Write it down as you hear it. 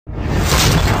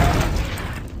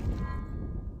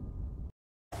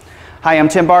Hi, I'm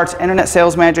Tim Bartz, Internet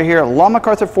Sales Manager here at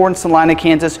McArthur Ford in Salina,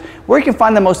 Kansas, where you can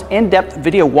find the most in-depth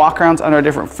video walkarounds on our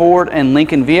different Ford and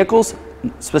Lincoln vehicles,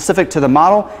 specific to the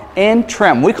model and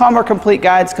trim. We call them our complete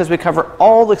guides because we cover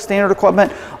all the standard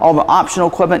equipment, all the optional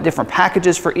equipment, different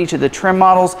packages for each of the trim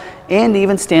models, and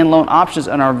even standalone options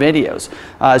in our videos.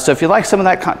 So if you like some of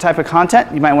that type of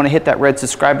content, you might want to hit that red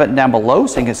subscribe button down below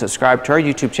so you can subscribe to our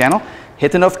YouTube channel.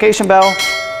 Hit the notification bell.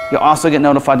 You'll also get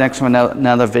notified next time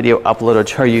another video uploaded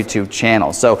to our YouTube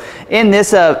channel. So in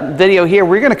this video here,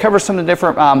 we're going to cover some of the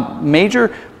different major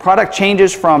product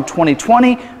changes from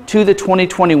 2020 to the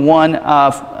 2021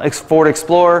 Ford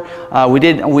Explorer.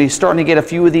 We're starting to get a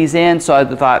few of these in, so I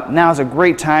thought now's a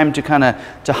great time to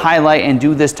to highlight and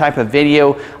do this type of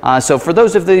video. So for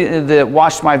those of you that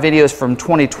watched my videos from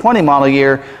 2020 model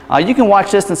year, you can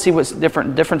watch this and see what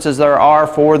different differences there are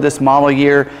for this model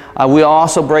year. We'll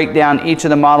also break down each of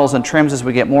the models and trims as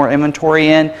we get more inventory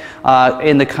in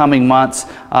the coming months,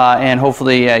 and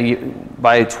hopefully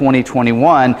by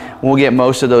 2021 we'll get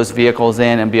most of those vehicles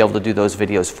in and be able to do those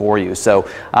videos for you. So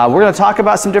we're going to talk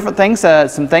about some different things,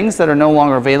 some things that are no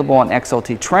longer available on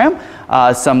XLT trim,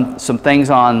 some things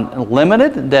on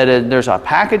limited that there's a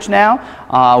package now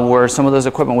where some of those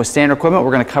equipment was standard equipment.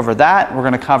 We're going to cover that. We're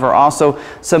going to cover also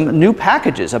some new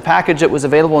packages, a package that was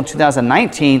available in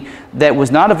 2019 that was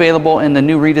not available in the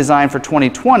new redesign for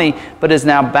 2020 but is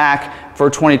now back for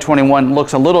 2021.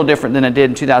 Looks a little different than it did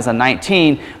in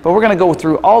 2019, but we're going to go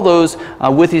through all those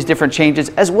with these different changes,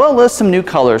 as well as some new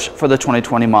colors for the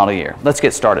 2020 model year. Let's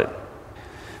get started.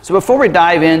 So before we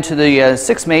dive into the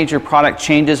 6 major product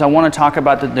changes, I want to talk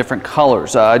about the different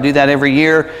colors. I do that every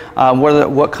year,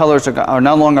 what colors are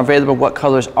no longer available, what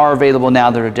colors are available now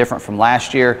that are different from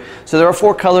last year. So there are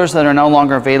 4 colors that are no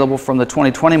longer available from the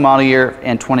 2020 model year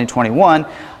and 2021.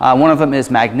 One of them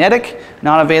is magnetic,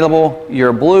 not available.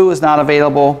 Your blue is not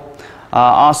available.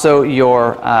 Also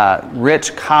your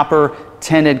rich copper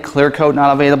tinted clear coat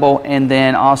not available, and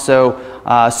then also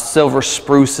silver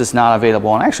spruce is not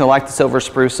available. And I actually like the silver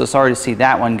spruce, so sorry to see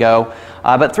that one go.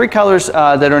 But 3 colors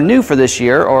that are new for this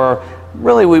year, or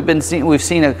really we've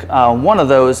seen one of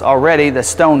those already. The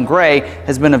stone gray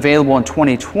has been available in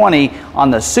 2020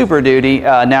 on the Super Duty,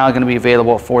 now going to be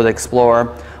available for the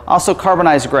Explorer. Also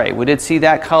carbonized gray, we did see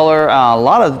that color. A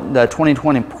lot of the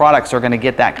 2020 products are going to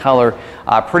get that color.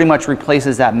 Pretty much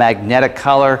replaces that magnetic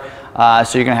color.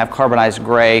 So you're going to have carbonized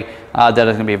gray that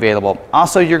is going to be available.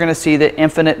 Also, you're going to see the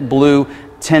infinite blue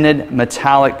tinted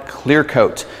metallic clear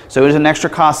coat. So it is an extra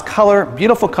cost color,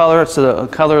 beautiful color. It's the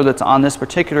color that's on this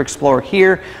particular Explorer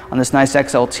here, on this nice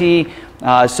XLT.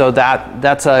 So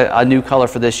that's a new color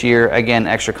for this year. Again,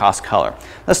 extra cost color.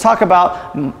 Let's talk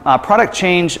about product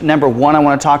change number 1 I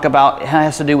want to talk about. It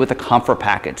has to do with the comfort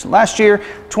package. Last year,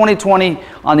 2020,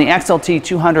 on the XLT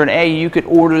 200A, you could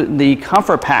order the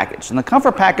comfort package. And the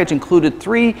comfort package included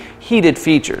 3 heated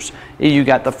features. You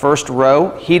got the first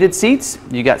row heated seats,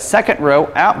 you got second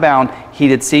row outbound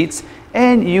heated seats,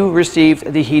 and you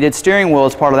received the heated steering wheel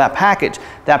as part of that package.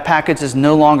 That package is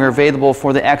no longer available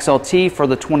for the XLT for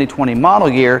the 2020 model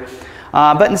year,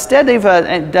 but instead they've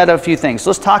done a few things. So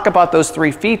let's talk about those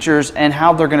 3 features and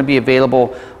how they're going to be available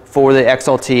for the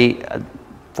XLT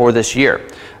for this year.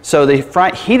 So the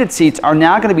front heated seats are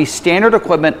now going to be standard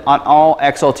equipment on all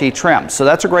XLT trims. So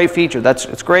that's a great feature.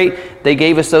 It's great. They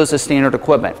gave us those as standard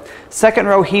equipment. Second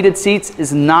row heated seats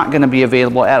is not going to be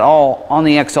available at all on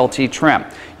the XLT trim.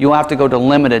 You'll have to go to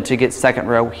limited to get second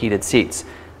row heated seats.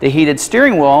 The heated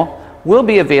steering wheel will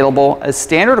be available as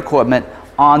standard equipment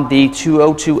on the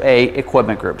 202A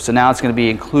equipment group. So now it's going to be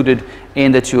included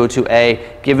in the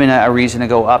 202A, giving a reason to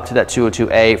go up to that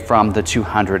 202A from the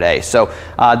 200A. So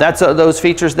that's those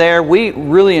features there. We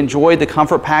really enjoyed the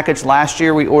comfort package last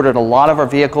year. We ordered a lot of our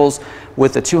vehicles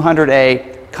with the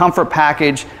 200A comfort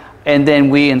package, and then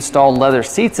we installed leather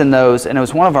seats in those, and it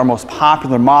was one of our most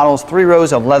popular models. 3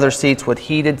 rows of leather seats with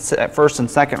heated first and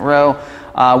second row.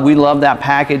 We love that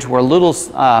package. We're a little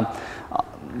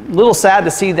sad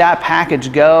to see that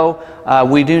package go.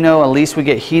 We do know at least we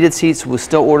get heated seats. We'll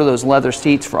still order those leather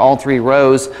seats for all 3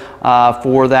 rows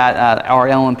for that our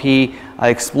LMP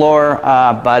Explorer,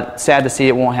 but sad to see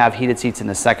it won't have heated seats in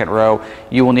the second row.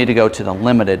 You will need to go to the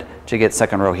limited to get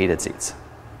second row heated seats.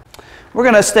 We're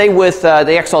going to stay with the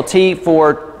XLT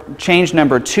for change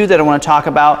number 2 that I want to talk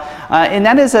about, and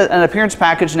that is an appearance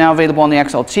package now available on the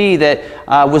XLT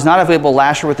that was not available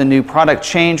last year with the new product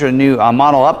change or new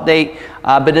model update.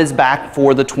 but it is back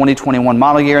for the 2021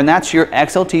 model year, and that's your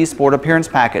XLT Sport Appearance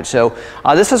Package. So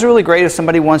this is really great if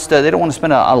somebody wants to, they don't want to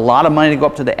spend a lot of money to go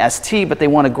up to the ST, but they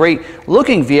want a great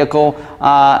looking vehicle,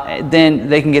 then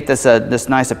they can get this this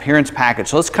nice appearance package.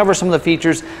 So let's cover some of the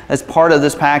features as part of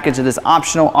this package. It is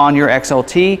optional on your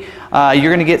XLT.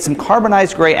 You're going to get some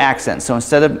carbonized gray accents. So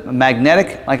instead of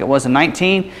magnetic like it was in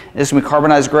 19, it's going to be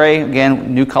carbonized gray.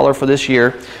 Again, new color for this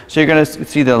year. So you're going to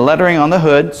see the lettering on the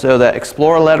hood. So the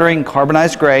Explorer lettering,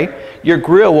 carbonized gray. Your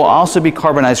grille will also be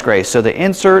carbonized gray. So the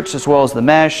inserts as well as the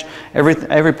mesh,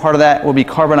 every part of that will be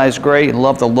carbonized gray.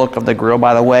 Love the look of the grille,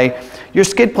 by the way. Your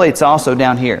skid plate's also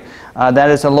down here.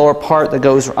 That is a lower part that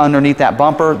goes underneath that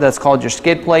bumper. That's called your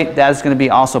skid plate. That is going to be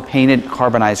also painted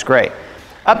carbonized gray.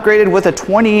 Upgraded with a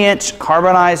 20-inch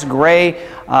carbonized gray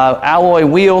alloy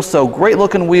wheel. So great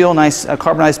looking wheel, nice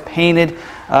carbonized painted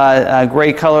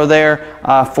gray color there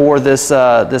for this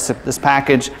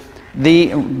package.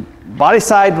 The body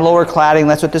side lower cladding,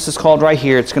 that's what this is called right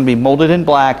here. It's going to be molded in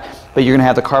black, but you're going to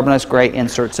have the carbonized gray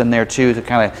inserts in there too to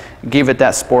kind of give it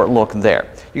that sport look there.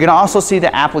 You're going to also see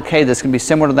the applique that's going to be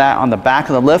similar to that on the back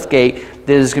of the lift gate.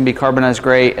 This is going to be carbonized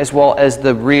gray, as well as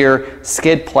the rear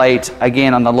skid plate,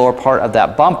 again on the lower part of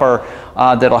that bumper,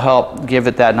 that'll help give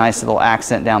it that nice little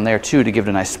accent down there too to give it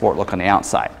a nice sport look on the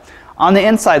outside. On the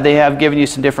inside, they have given you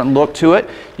some different look to it.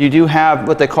 You do have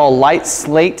what they call light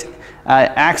slate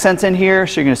accents in here,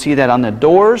 so you're going to see that on the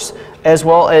doors as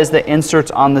well as the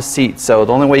inserts on the seats. So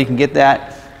the only way you can get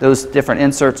those different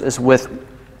inserts is with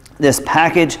this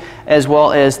package, as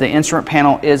well as the instrument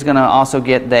panel is going to also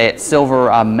get that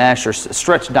silver mesh or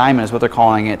stretch diamond is what they're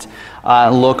calling it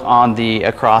look on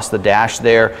across the dash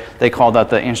there. They call that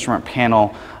the instrument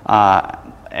panel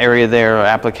area there,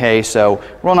 applique. So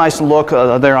real nice look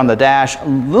there on the dash. A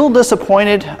little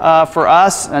disappointed for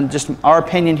us, and just our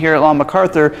opinion here at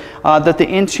McArthur, that the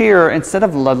interior, instead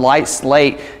of light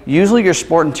slate, usually your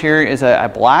sport interior is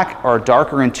a black or a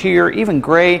darker interior, even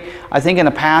gray. I think in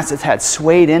the past it's had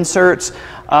suede inserts.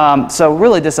 So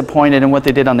really disappointed in what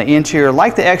they did on the interior.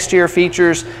 Like the exterior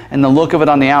features and the look of it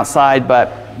on the outside, but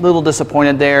a little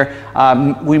disappointed there.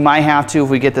 We might have to, if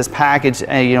we get this package,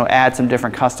 add some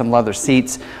different custom leather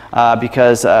seats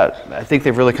because I think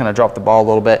they've really kind of dropped the ball a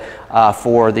little bit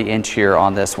for the interior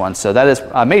on this one. So that is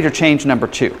major change number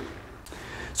 2.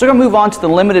 So we're going to move on to the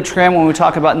limited trim when we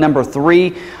talk about number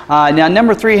 3. Now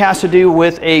number 3 has to do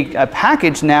with a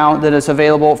package now that is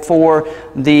available for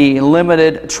the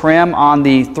limited trim on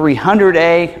the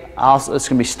 300A. Also, it's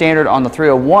going to be standard on the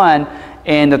 301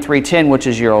 and the 310, which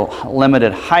is your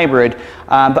limited hybrid.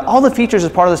 But all the features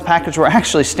as part of this package were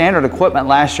actually standard equipment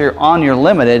last year on your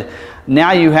limited.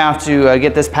 Now you have to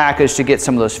get this package to get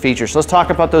some of those features. So let's talk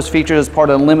about those features as part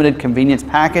of the limited convenience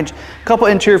package. A couple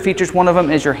interior features. One of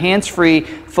them is your hands-free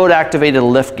foot-activated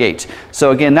lift gate.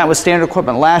 So again, that was standard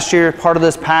equipment last year, part of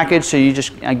this package. So you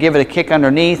just give it a kick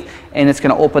underneath and it's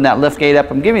going to open that lift gate up.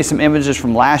 I'm giving you some images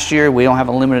from last year. We don't have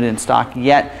a limited in stock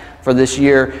yet for this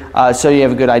year, so you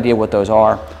have a good idea what those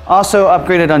are. Also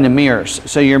upgraded on the mirrors.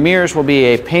 So your mirrors will be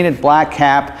a painted black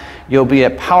cap. You'll be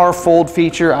a power fold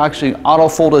feature, actually auto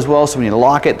fold as well. So when you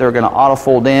lock it, they're going to auto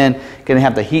fold in. Going to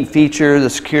have the heat feature, the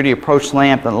security approach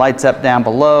lamp that lights up down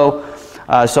below.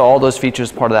 So all those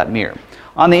features part of that mirror.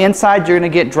 On the inside, you're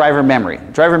going to get driver memory.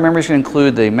 Driver memory is going to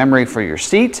include the memory for your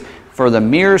seat, for the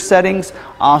mirror settings,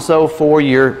 also for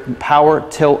your power,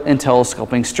 tilt, and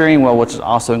telescoping steering wheel, which is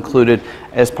also included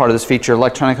as part of this feature.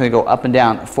 Electronically go up and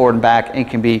down, forward and back, and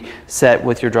can be set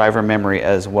with your driver memory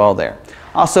as well there.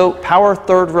 Also, power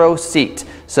third row seat.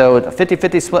 So a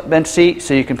 50-50 split bench seat,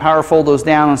 so you can power fold those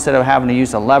down instead of having to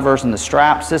use the levers and the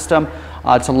strap system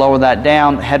to lower that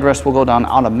down. The headrest will go down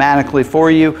automatically for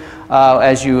you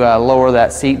as you lower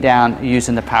that seat down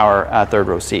using the power third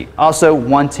row seat. Also,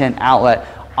 110 outlet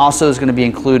also is going to be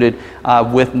included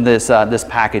with this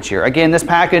package here. Again, this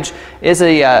package is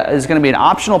going to be an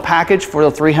optional package for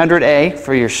the 300A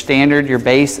for your standard, your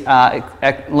base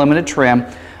limited trim.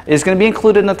 It's going to be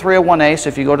included in the 301A, so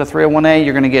if you go to 301A,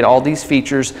 you're going to get all these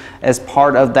features as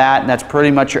part of that, and that's pretty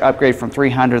much your upgrade from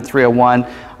 300 to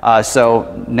 301.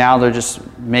 So now they're just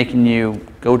making you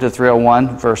go to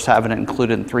 301 versus having it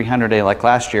included in 300A like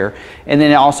last year. And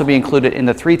then it'll also be included in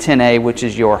the 310A, which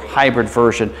is your hybrid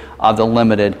version of the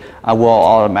limited, will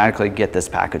automatically get this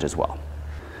package as well.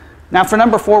 Now for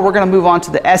number 4, we're going to move on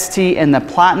to the ST and the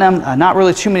Platinum. Not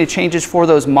really too many changes for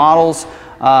those models.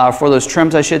 For those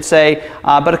trims, I should say,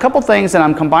 but a couple things that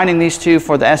I'm combining these two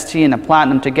for the ST and the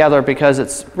Platinum together because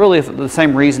it's really the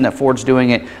same reason that Ford's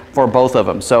doing it for both of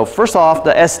them. So first off,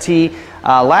 the ST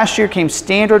last year came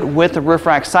standard with the roof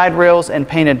rack side rails and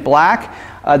painted black.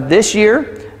 This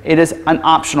year it is an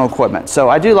optional equipment. So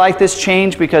I do like this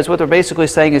change because what they're basically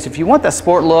saying is if you want the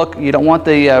sport look, you don't want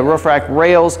the roof rack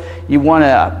rails, you want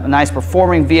a nice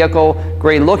performing vehicle,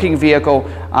 great looking vehicle,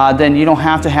 then you don't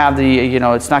have to have the,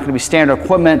 it's not going to be standard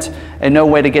equipment and no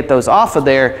way to get those off of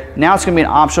there. Now it's going to be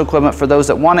an optional equipment for those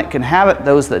that want it can have it,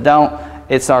 those that don't,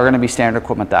 it's going to be standard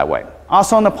equipment that way.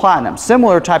 Also on the Platinum,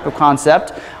 similar type of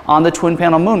concept on the twin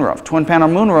panel moonroof. Twin panel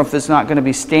moonroof is not going to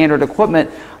be standard equipment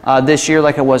this year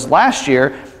like it was last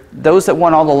year. Those that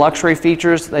want all the luxury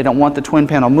features, they don't want the twin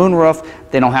panel moonroof,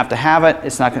 they don't have to have it.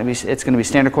 It's not going to be, it's going to be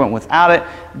standard equipment without it,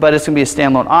 but it's going to be a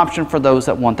standalone option for those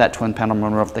that want that twin panel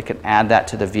moonroof. They can add that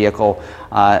to the vehicle,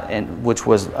 which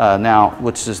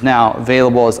is now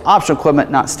available as optional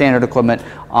equipment, not standard equipment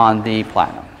on the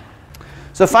Platinum.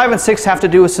 So 5 and 6 have to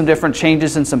do with some different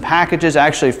changes in some packages.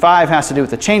 Actually 5 has to do with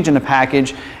the change in the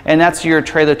package, and that's your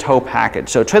trailer tow package.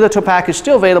 So trailer tow package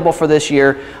still available for this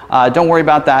year. Don't worry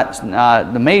about that.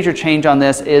 The major change on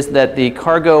this is that the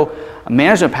cargo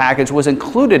management package was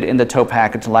included in the tow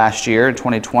package last year in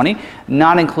 2020,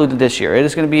 not included this year. It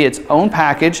is going to be its own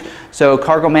package. So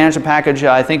cargo management package,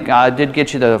 I think did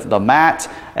get you the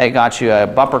mat, it got you a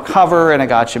bumper cover, and it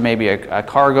got you maybe a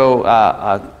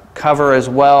cargo cover as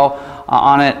well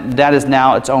on it. That is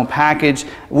now its own package.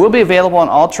 Will be available on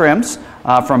all trims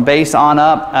from base on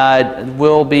up.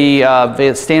 Will be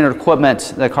standard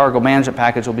equipment. The cargo management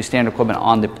package will be standard equipment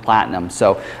on the Platinum.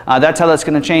 So that's how that's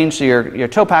going to change. So your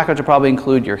tow package will probably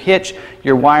include your hitch,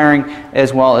 your wiring,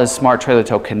 as well as smart trailer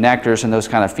tow connectors and those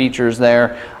kind of features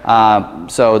there.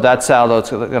 So that's how that's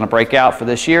going to break out for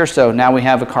this year. So now we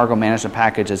have a cargo management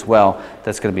package as well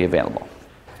that's going to be available.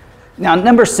 Now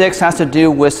number 6 has to do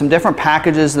with some different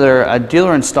packages that are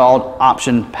dealer installed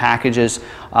option packages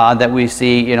that we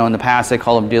see, in the past they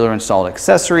call them dealer installed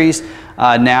accessories.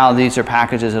 Now these are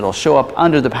packages that will show up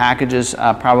under the packages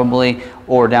probably,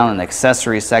 or down in the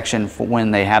accessories section for when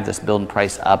they have this build and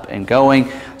price up and going.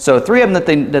 So 3 of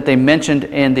them that they mentioned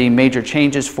in the major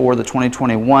changes for the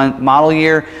 2021 model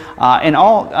year, and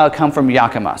all come from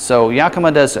Yakima. So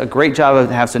Yakima does a great job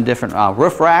of having some different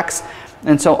roof racks.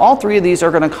 And so all 3 of these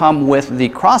are going to come with the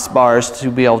crossbars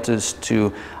to be able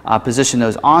to position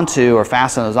those onto or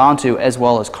fasten those onto, as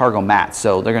well as cargo mats.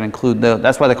 So they're going to include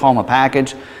that's why they call them a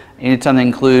package. Anytime they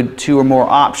include 2 or more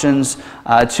options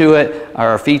to it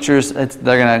or features, they're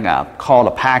going to call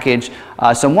it a package.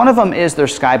 So one of them is their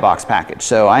Skybox package.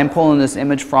 So I'm pulling this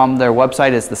image from their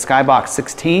website. It's the Skybox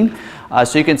 16.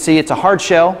 So you can see it's a hard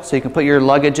shell, so you can put your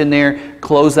luggage in there,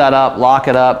 close that up, lock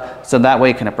it up, so that way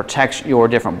it can protect your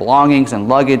different belongings and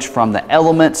luggage from the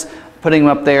elements. Putting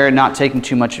them up there, not taking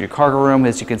too much of your cargo room.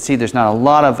 As you can see, there's not a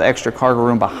lot of extra cargo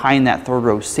room behind that 3rd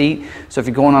row seat. So if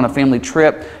you're going on a family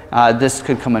trip, this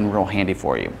could come in real handy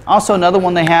for you. Also, another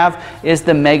one they have is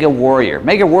the Mega Warrior.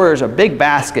 Mega Warrior is a big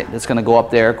basket that's going to go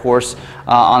up there, of course,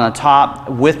 on the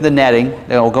top with the netting.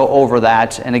 They'll go over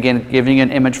that. And again, giving you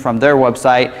an image from their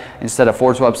website instead of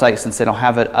Ford's website, since they don't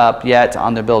have it up yet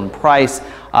on their build and price.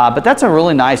 But that's a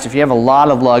really nice, if you have a lot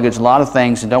of luggage, a lot of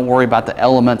things, and don't worry about the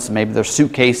elements, maybe they're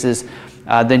suitcases,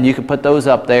 then you can put those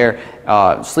up there,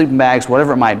 sleeping bags,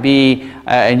 whatever it might be,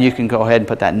 and you can go ahead and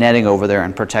put that netting over there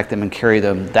and protect them and carry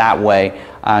them that way,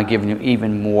 giving you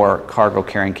even more cargo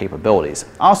carrying capabilities.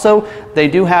 Also, they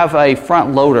do have a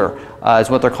front loader, is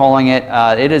what they're calling it.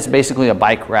 It is basically a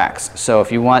bike racks. So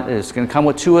if you want, it's going to come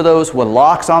with 2 of those with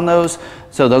locks on those.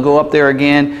 So they'll go up there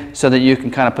again so that you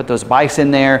can kind of put those bikes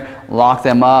in there, lock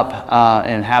them up,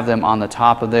 and have them on the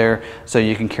top of there. So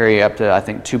you can carry up to, I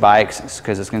think, 2 bikes,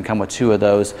 because it's going to come with 2 of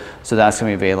those. So that's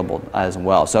going to be available as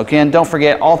well. So again, don't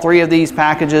forget, all 3 of these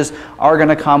packages are going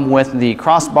to come with the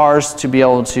crossbars to be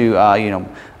able to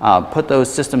put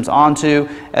those systems onto,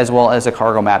 as well as a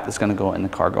cargo mat that's going to go in the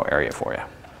cargo area for you.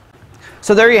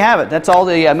 So there you have it. That's all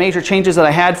the major changes that I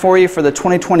had for you for the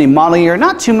 2020 model year.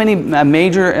 Not too many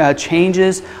major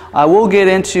changes.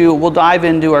 We'll dive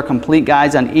into our complete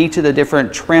guides on each of the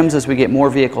different trims as we get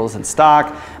more vehicles in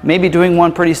stock. Maybe doing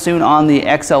one pretty soon on the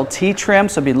XLT trim,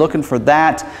 so be looking for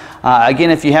that.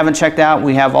 Again, if you haven't checked out,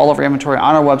 we have all of our inventory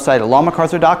on our website at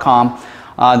McArthur.com.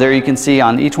 There you can see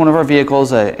on each one of our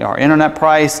vehicles our internet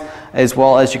price, as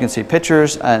well as you can see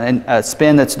pictures and a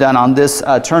spin that's done on this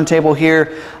turntable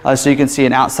here. So you can see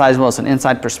an outside as well as an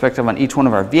inside perspective on each one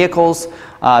of our vehicles.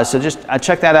 So just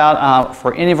check that out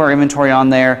for any of our inventory on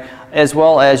there, as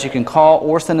well as you can call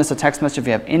or send us a text message if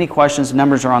you have any questions. The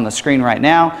numbers are on the screen right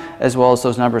now, as well as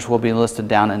those numbers will be listed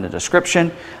down in the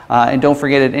description. And don't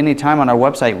forget, at any time on our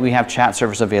website, we have chat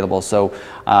service available. So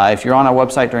if you're on our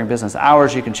website during business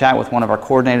hours, you can chat with one of our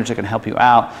coordinators that can help you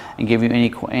out and give you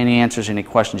any answers, any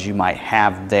questions you might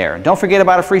have there. Don't forget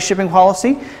about a free shipping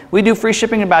policy. We do free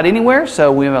shipping about anywhere,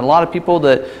 so we have a lot of people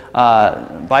that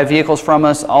buy vehicles from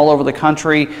us all over the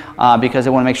country because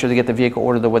they want to make sure they get the vehicle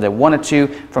ordered the way they want it to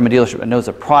from a dealership that knows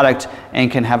the product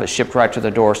and can have it shipped right to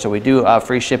their door. So we do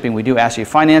free shipping. We do ask you to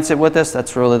finance it with us.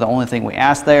 That's really the only thing we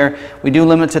ask there. We do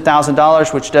limit to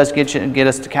 $1,000, which does get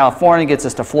us to California, gets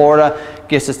us to Florida,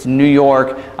 gets us to New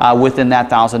York within that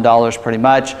 $1,000 pretty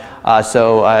much.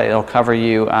 So it'll cover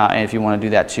you if you want to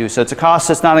do that too. So it's a cost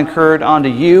that's not incurred onto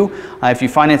you if you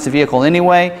finance the vehicle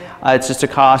anyway. It's just a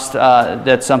cost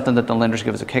that's something that the lenders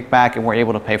give us a kickback, and we're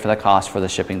able to pay for the cost for the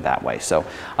shipping that way. So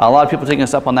a lot of people taking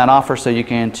us up on that offer, so you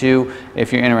can too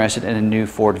if you're interested in a new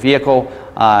Ford vehicle.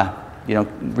 You know,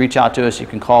 reach out to us. You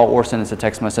can call or send us a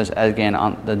text message, again,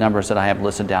 on the numbers that I have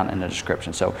listed down in the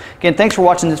description. So again, thanks for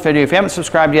watching this video. If you haven't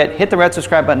subscribed yet, hit the red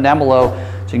subscribe button down below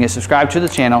so you can get subscribed to the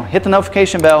channel. Hit the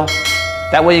notification bell.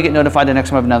 That way you get notified the next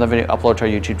time we have another video upload to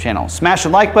our YouTube channel. Smash the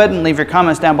like button, leave your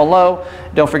comments down below.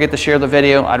 Don't forget to share the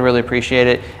video. I'd really appreciate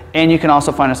it. And you can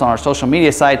also find us on our social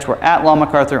media sites. We're at Law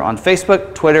McArthur on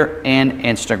Facebook, Twitter, and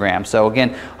Instagram. So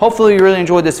again, hopefully you really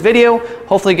enjoyed this video.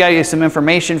 Hopefully it got you some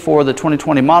information for the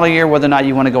 2020 model year, whether or not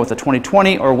you want to go with the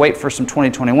 2020 or wait for some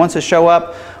 2021s to show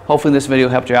up. Hopefully this video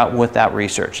helped you out with that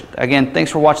research. Again,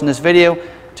 thanks for watching this video.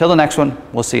 Till the next one,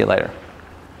 we'll see you later.